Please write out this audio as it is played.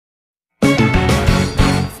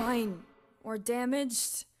fine. Or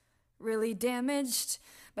damaged. Really damaged.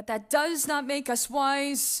 But that does not make us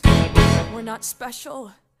wise. We're not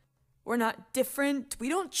special. We're not different. We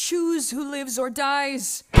don't choose who lives or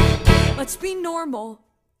dies. Let's be normal.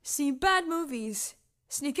 See bad movies.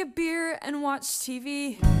 Sneak a beer and watch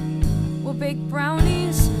TV. We'll bake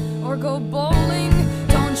brownies or go bowling.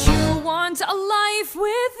 Don't you want a life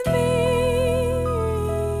with me?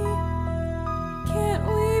 Can't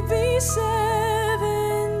we be 17?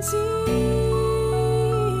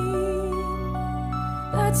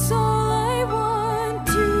 That's all I want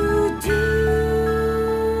to do.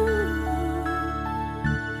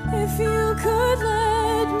 If you could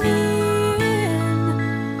let me in,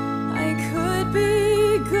 I could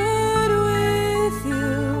be good with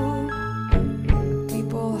you.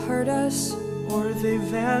 People hurt us, or they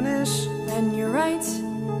vanish. and you're right,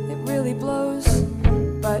 it really blows.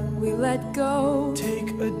 But we let go. Take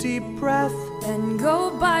a deep breath and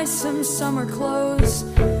go buy some summer clothes.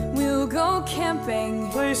 We'll go camping,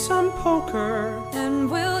 play some poker, and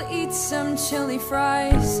we'll eat some chili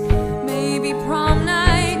fries. Maybe prom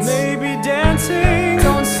night, maybe dancing